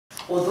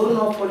Although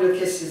no polio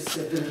cases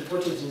have been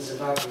reported in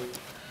Zimbabwe,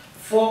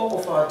 4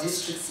 of our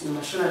districts in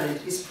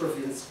Mashonaland East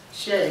Province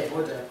share a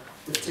border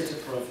with Tete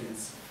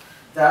Province.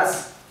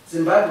 Thus,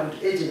 Zimbabwe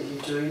would urgently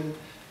join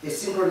a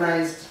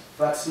synchronized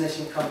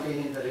vaccination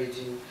campaign in the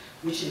region,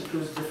 which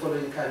includes the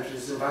following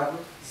countries: Zimbabwe,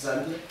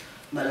 Zambia,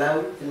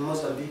 Malawi, and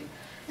Mozambique,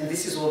 and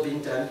this is all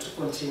being done to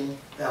contain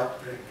the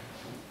outbreak.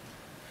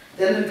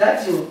 Then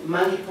regarding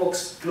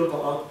monkeypox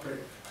global outbreak,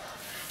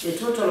 a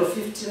total of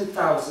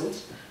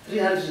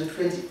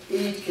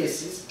 15,328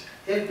 cases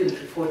have been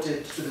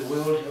reported to the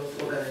World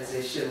Health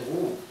Organization,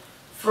 WHO,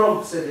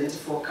 from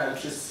 74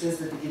 countries since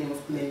the beginning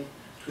of May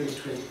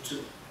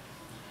 2022.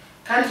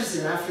 Countries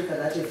in Africa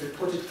that have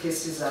reported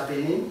cases are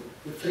Benin,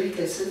 with 3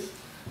 cases,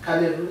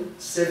 Cameroon,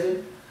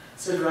 7,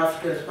 Central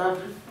African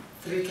Republic,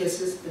 3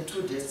 cases and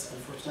 2 deaths,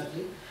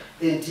 unfortunately.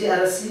 Then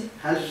DRC,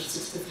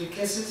 163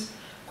 cases,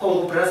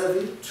 Congo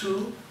Brazzaville,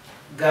 2,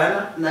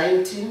 Ghana,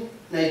 19,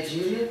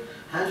 Nigeria,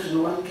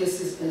 101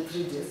 cases and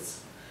 3 deaths,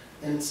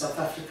 and South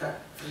Africa,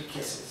 3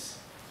 cases.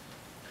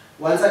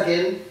 Once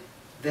again,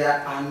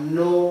 there are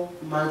no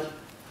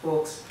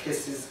monkeypox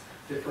cases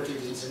reported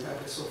in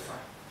Zimbabwe so far.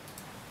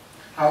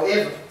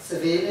 However,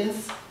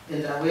 surveillance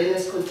and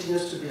awareness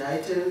continues to be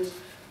heightened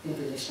in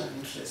the national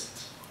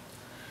interest.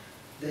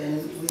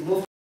 Then we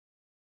move